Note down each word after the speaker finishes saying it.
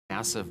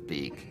massive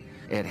beak.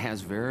 It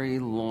has very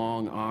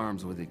long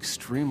arms with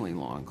extremely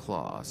long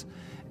claws,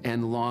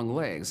 and long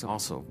legs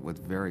also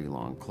with very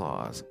long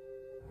claws.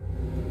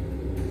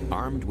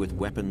 Armed with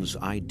weapons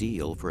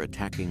ideal for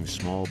attacking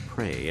small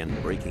prey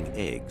and breaking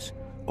eggs,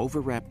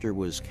 Oviraptor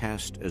was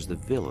cast as the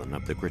villain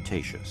of the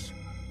Cretaceous.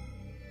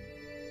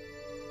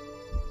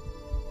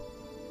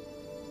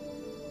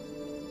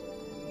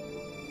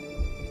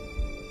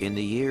 In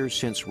the years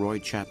since Roy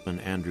Chapman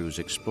Andrews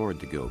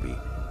explored the Gobi,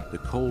 the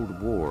Cold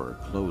War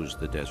closed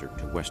the desert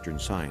to Western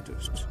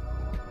scientists.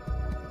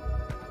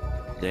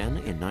 Then,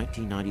 in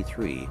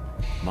 1993,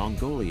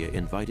 Mongolia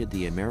invited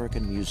the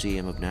American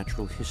Museum of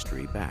Natural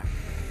History back.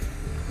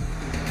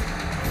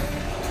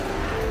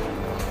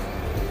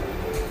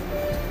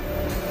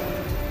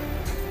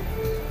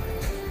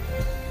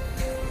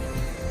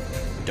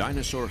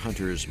 Dinosaur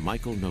hunters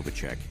Michael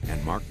Novacek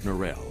and Mark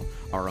Norell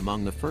are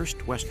among the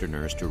first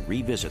Westerners to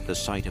revisit the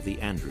site of the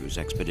Andrews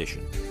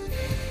expedition.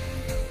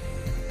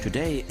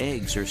 Today,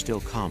 eggs are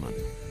still common,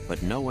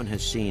 but no one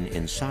has seen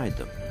inside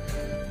them.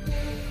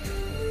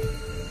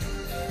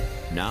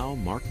 Now,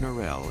 Mark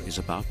Norell is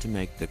about to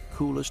make the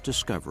coolest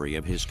discovery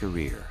of his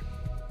career: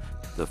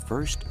 the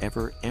first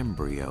ever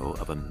embryo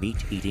of a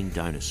meat-eating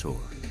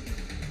dinosaur.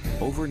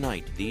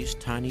 Overnight, these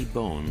tiny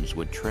bones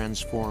would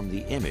transform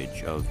the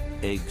image of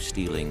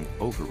egg-stealing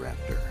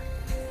Oviraptor.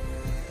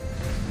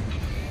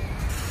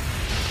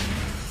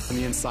 On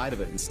the inside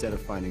of it, instead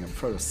of finding a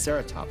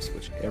Protoceratops,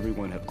 which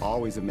everyone had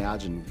always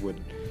imagined would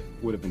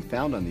have been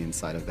found on the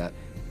inside of that,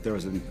 there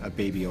was a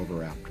baby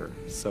Oviraptor.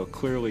 So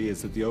clearly,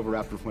 is that the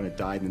Oviraptor, when it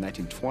died in the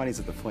 1920s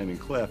at the Flaming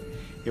Cliff,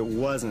 it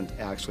wasn't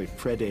actually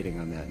predating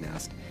on that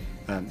nest.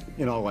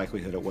 In all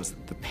likelihood, it was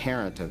the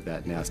parent of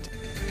that nest.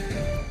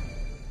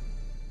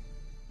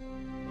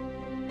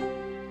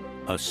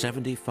 A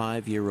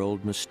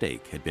 75-year-old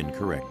mistake had been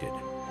corrected.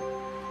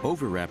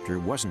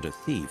 Oviraptor wasn't a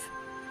thief,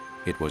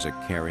 it was a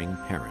caring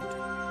parent.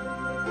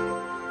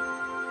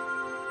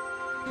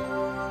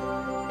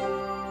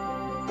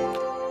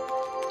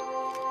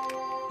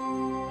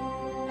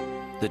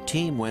 The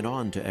team went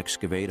on to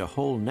excavate a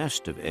whole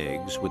nest of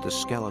eggs with the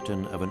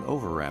skeleton of an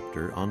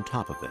Oviraptor on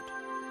top of it.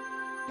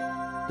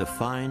 The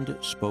find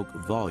spoke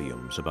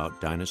volumes about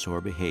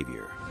dinosaur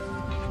behavior.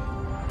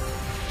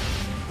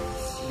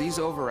 These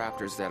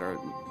oviraptors that are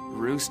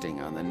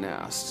roosting on the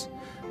nests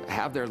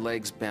have their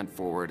legs bent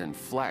forward and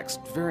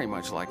flexed, very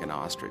much like an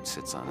ostrich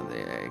sits on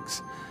the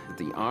eggs.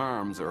 The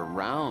arms are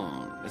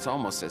round. It's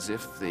almost as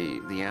if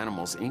the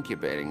animal's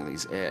incubating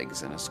these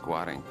eggs in a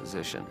squatting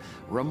position.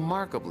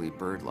 Remarkably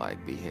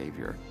bird-like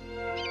behavior.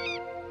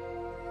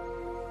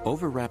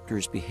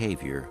 Oviraptor's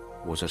behavior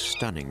was a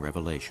stunning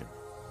revelation.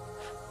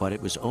 But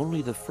it was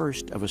only the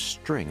first of a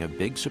string of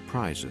big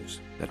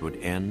surprises that would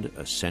end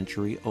a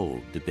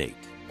century-old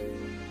debate.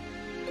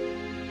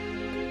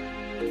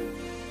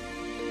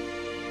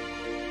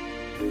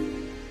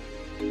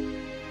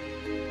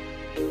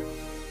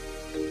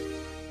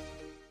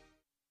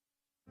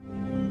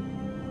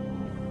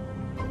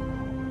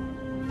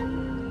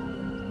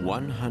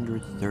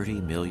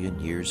 $130 million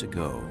years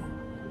ago,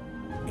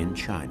 in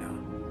China,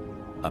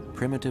 a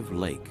primitive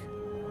lake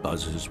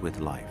buzzes with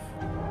life.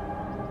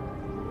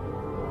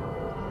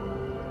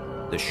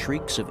 The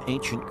shrieks of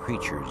ancient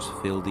creatures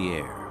fill the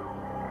air.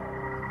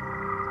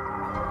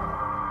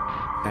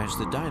 As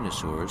the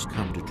dinosaurs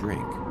come to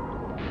drink,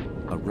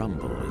 a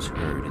rumble is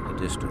heard in the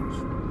distance.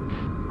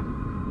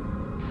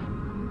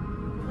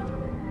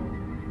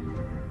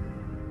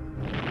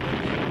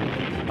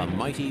 A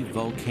mighty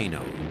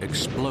volcano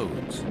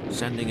explodes,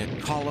 sending a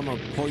column of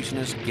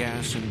poisonous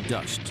gas and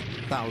dust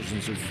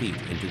thousands of feet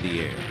into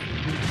the air.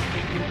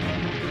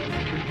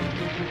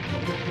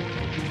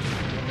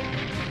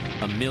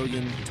 1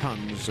 million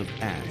tons of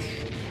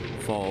ash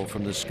fall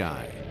from the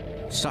sky,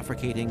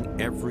 suffocating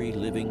every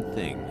living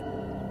thing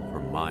for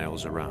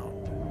miles around.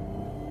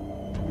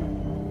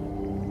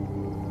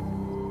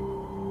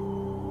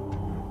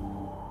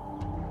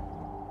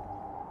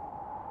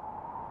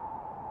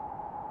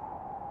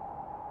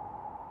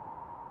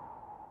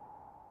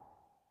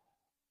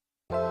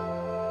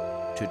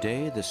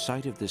 Today, the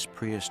site of this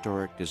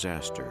prehistoric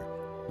disaster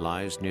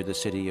lies near the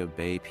city of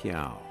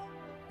Beipiao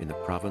in the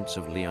province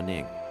of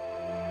Liaoning.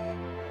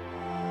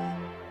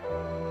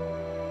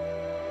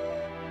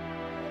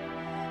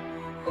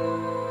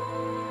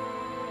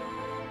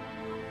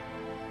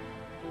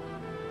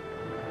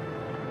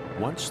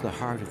 Once the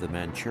heart of the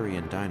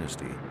Manchurian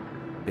dynasty,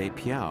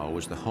 Beipiao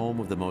was the home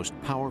of the most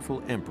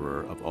powerful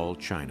emperor of all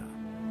China.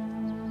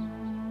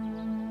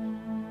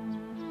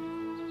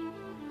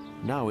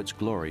 Now its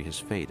glory has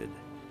faded.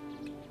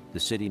 The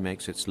city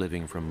makes its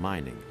living from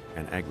mining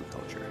and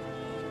agriculture.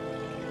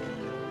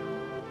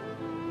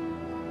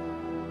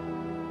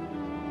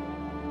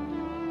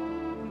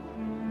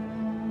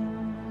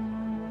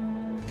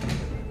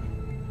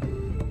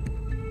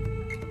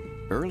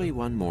 Early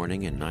one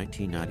morning in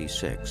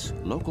 1996,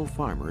 local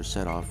farmers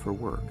set off for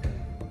work.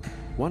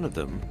 One of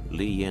them,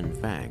 Li Yin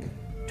Fang,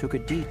 took a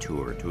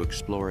detour to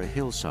explore a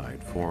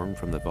hillside formed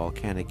from the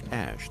volcanic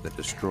ash that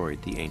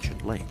destroyed the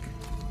ancient lake.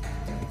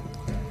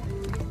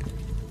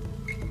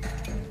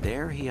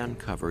 there he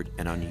uncovered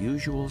an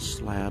unusual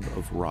slab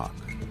of rock.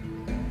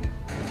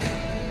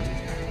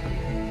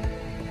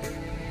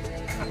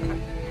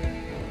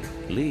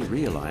 Lee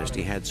realized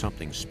he had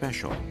something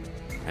special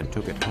and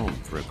took it home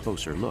for a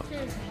closer look.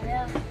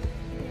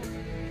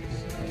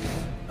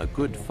 A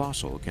good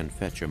fossil can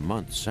fetch a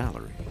month's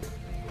salary.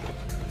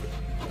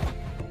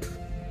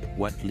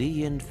 What Li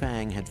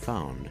Yinfang had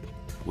found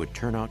would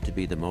turn out to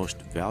be the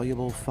most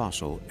valuable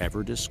fossil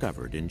ever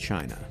discovered in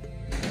China.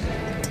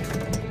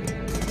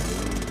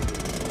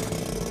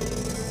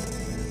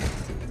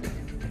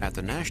 At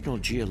the National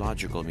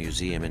Geological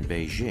Museum in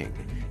Beijing,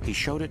 he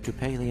showed it to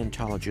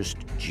paleontologist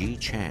Ji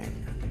Chang.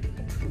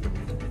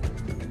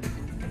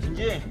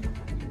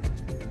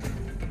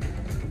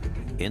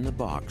 In the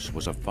box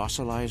was a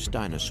fossilized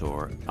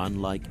dinosaur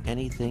unlike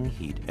anything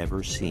he'd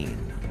ever seen.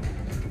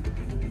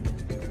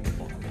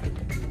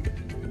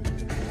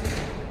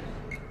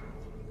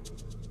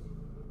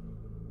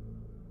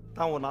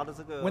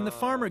 When the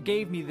farmer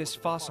gave me this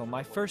fossil,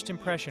 my first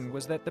impression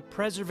was that the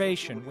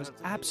preservation was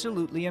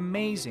absolutely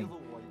amazing.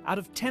 Out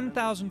of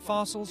 10,000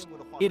 fossils,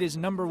 it is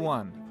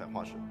 #1.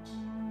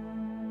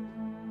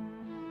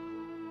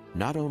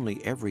 Not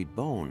only every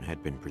bone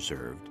had been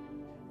preserved,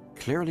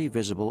 clearly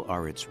visible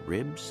are its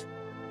ribs,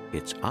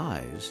 its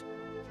eyes,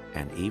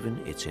 and even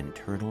its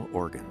internal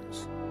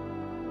organs.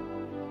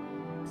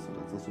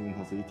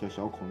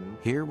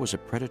 Here was a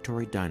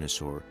predatory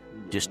dinosaur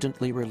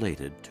distantly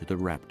related to the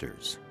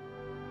raptors.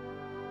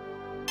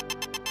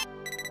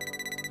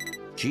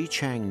 Ji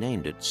Chang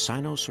named it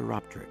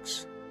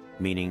Sinosauropteryx,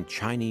 meaning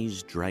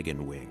Chinese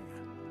dragon wing.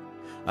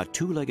 A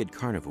two-legged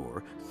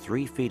carnivore,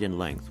 3 feet in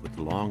length with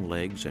long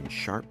legs and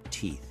sharp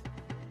teeth.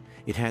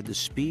 It had the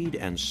speed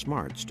and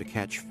smarts to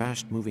catch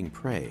fast-moving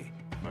prey,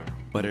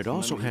 but it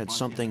also had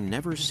something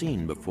never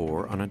seen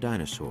before on a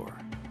dinosaur.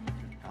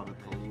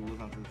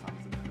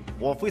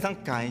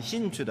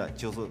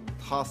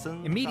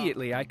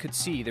 Immediately, I could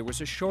see there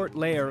was a short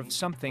layer of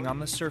something on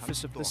the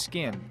surface of the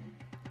skin.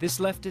 This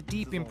left a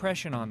deep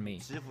impression on me.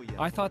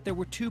 I thought there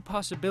were 2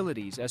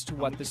 possibilities as to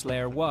what this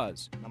layer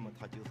was.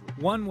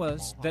 One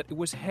was that it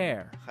was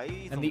hair,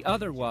 and the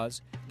other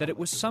was that it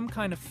was some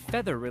kind of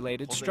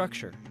feather-related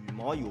structure.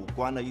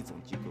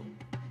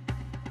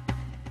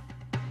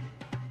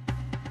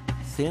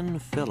 Thin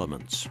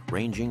filaments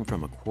ranging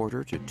from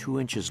 1/4 to 2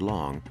 inches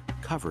long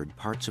covered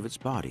parts of its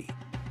body.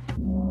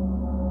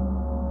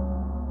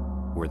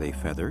 Were they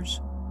feathers?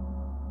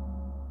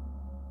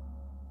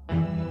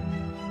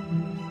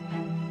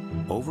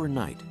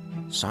 Overnight,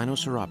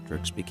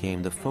 Sinosauropteryx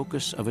became the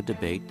focus of a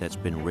debate that's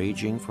been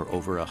raging for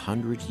over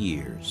 100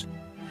 years.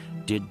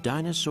 Did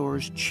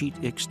dinosaurs cheat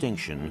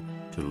extinction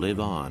to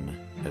live on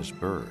as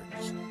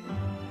birds?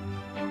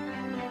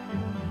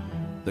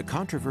 The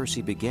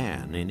controversy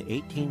began in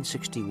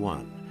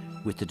 1861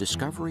 with the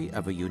discovery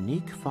of a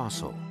unique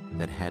fossil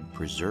that had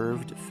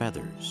preserved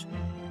feathers.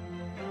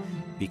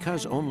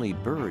 Because only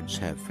birds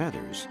have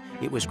feathers,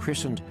 it was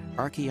christened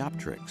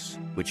Archaeopteryx,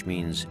 which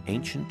means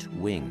ancient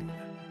wing.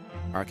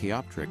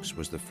 Archaeopteryx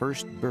was the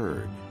first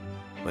bird,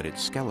 but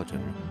its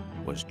skeleton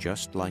was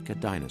just like a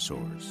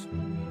dinosaur's.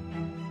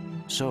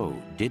 So,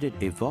 did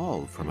it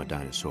evolve from a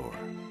dinosaur?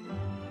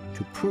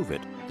 To prove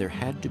it, there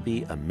had to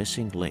be a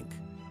missing link,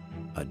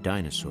 a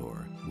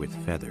dinosaur with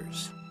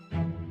feathers.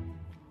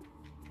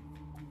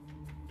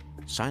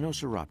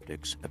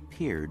 Sinosauropteryx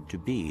appeared to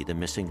be the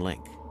missing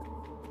link,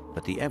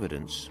 but the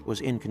evidence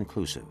was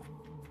inconclusive.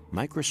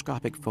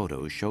 Microscopic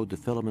photos showed the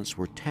filaments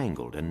were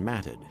tangled and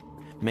matted,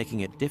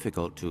 making it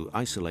difficult to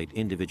isolate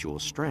individual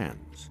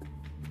strands.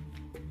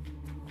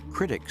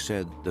 Critics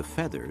said the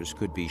feathers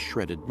could be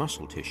shredded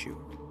muscle tissue.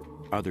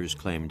 Others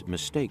claimed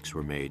mistakes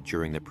were made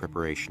during the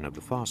preparation of the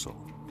fossil.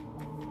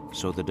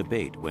 So the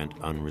debate went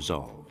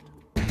unresolved.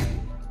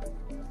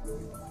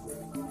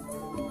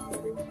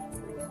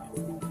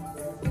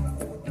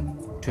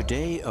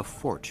 Today, a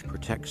fort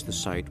protects the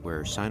site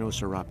where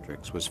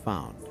Sinosauropteryx was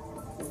found.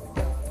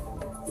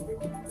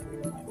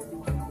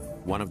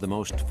 One of the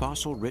most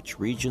fossil-rich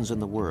regions in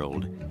the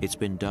world, it's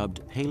been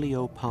dubbed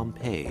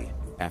Paleo-Pompeii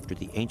after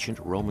the ancient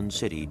Roman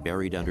city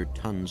buried under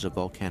tons of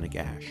volcanic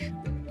ash.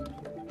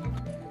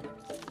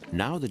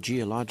 Now the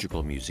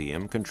Geological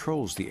Museum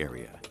controls the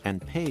area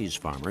and pays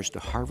farmers to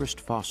harvest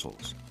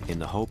fossils in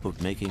the hope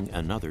of making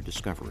another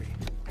discovery.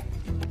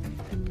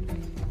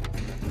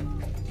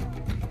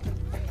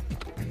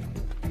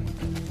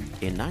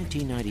 In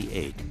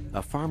 1998,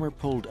 a farmer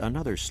pulled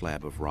another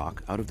slab of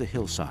rock out of the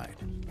hillside,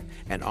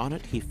 and on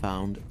it he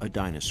found a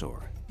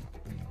dinosaur.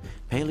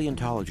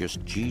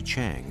 Paleontologist Ji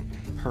Chang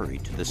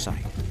hurried to the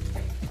site.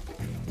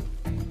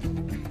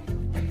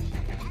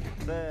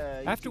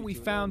 After we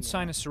found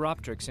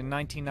Sinosauropteryx in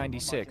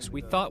 1996,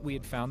 we thought we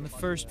had found the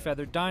first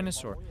feathered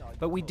dinosaur,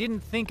 but we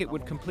didn't think it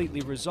would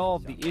completely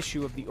resolve the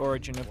issue of the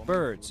origin of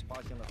birds.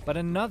 But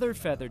another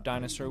feathered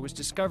dinosaur was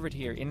discovered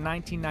here in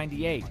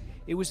 1998.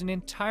 It was an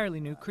entirely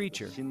new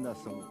creature.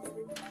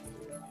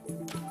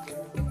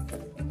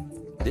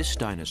 This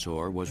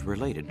dinosaur was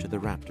related to the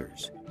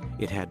raptors.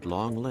 It had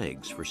long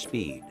legs for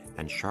speed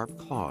and sharp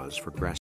claws for grasping.